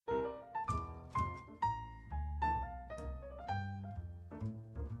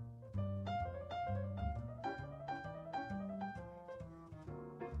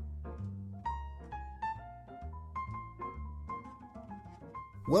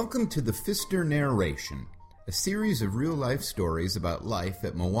Welcome to the Pfister Narration, a series of real-life stories about life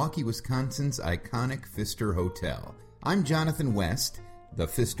at Milwaukee, Wisconsin's iconic Pfister Hotel. I'm Jonathan West, the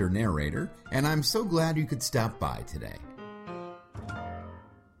Pfister narrator, and I'm so glad you could stop by today.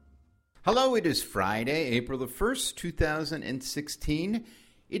 Hello, it is Friday, April the 1st, 2016.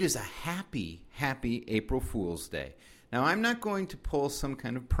 It is a happy April Fool's Day. Now, I'm not going to pull some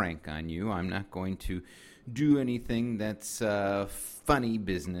kind of prank on you. I'm not going to do anything that's funny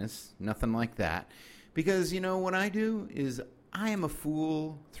business, nothing like that. Because, what I do is I am a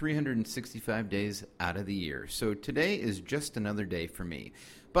fool 365 days out of the year. So today is just another day for me.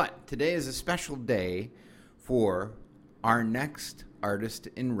 But today is a special day for our next artist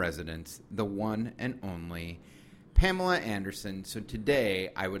in residence, the one and only Pamela Anderson. So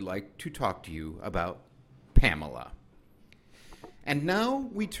today I would like to talk to you about Pamela. And now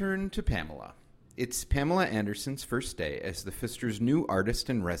we turn to Pamela. It's Pamela Anderson's first day as the Pfister's new artist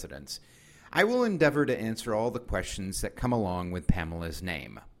in residence. I will endeavor to answer all the questions that come along with Pamela's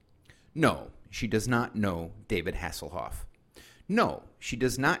name. No, she does not know David Hasselhoff. No, she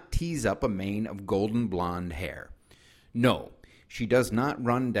does not tease up a mane of golden blonde hair. No, she does not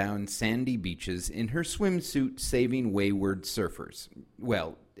run down sandy beaches in her swimsuit saving wayward surfers.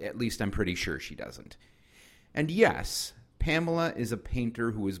 Well, at least I'm pretty sure she doesn't. And yes, Pamela is a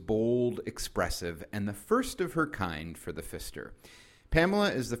painter who is bold, expressive, and the first of her kind for the Pfister.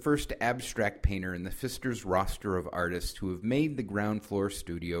 Pamela is the first abstract painter in the Pfister's roster of artists who have made the ground floor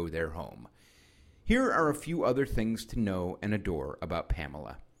studio their home. Here are a few other things to know and adore about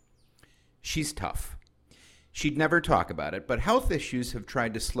Pamela. She's tough. She'd never talk about it, but health issues have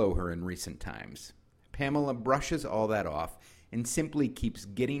tried to slow her in recent times. Pamela brushes all that off and simply keeps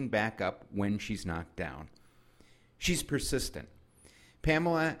getting back up when she's knocked down. She's persistent.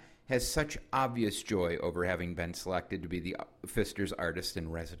 Pamela has such obvious joy over having been selected to be the Pfister's artist in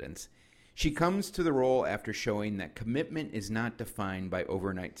residence. She comes to the role after showing that commitment is not defined by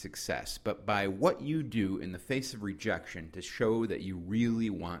overnight success, but by what you do in the face of rejection to show that you really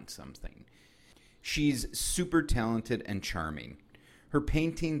want something. She's super talented and charming. Her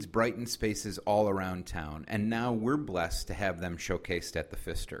paintings brighten spaces all around town, and now we're blessed to have them showcased at the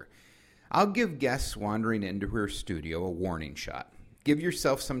Pfister. I'll give guests wandering into her studio a warning shot. Give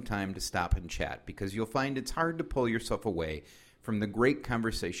yourself some time to stop and chat, because you'll find it's hard to pull yourself away from the great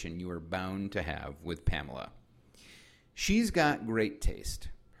conversation you are bound to have with Pamela. She's got great taste.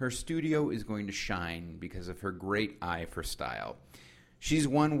 Her studio is going to shine because of her great eye for style. She's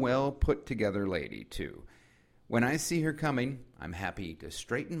one well-put-together lady, too. When I see her coming, I'm happy to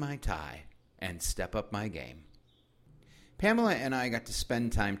straighten my tie and step up my game. Pamela and I got to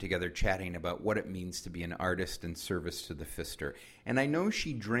spend time together chatting about what it means to be an artist in service to the Pfister, and I know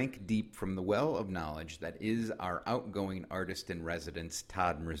she drank deep from the well of knowledge that is our outgoing artist in residence,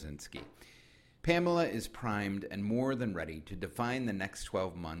 Todd Mrzinski. Pamela is primed and more than ready to define the next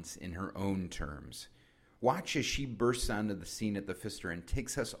 12 months in her own terms. Watch as she bursts onto the scene at the Pfister and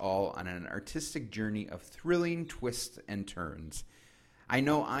takes us all on an artistic journey of thrilling twists and turns. I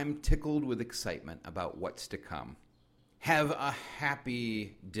know I'm tickled with excitement about what's to come. Have a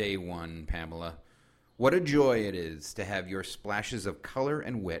happy day one, Pamela. What a joy it is to have your splashes of color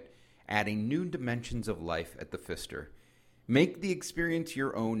and wit adding new dimensions of life at the Pfister. Make the experience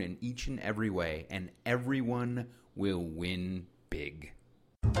your own in each and every way, and everyone will win big.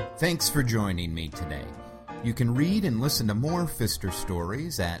 Thanks for joining me today. You can read and listen to more Pfister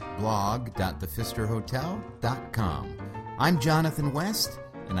stories at blog.thepfisterhotel.com. I'm Jonathan West,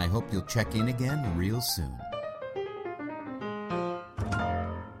 and I hope you'll check in again real soon.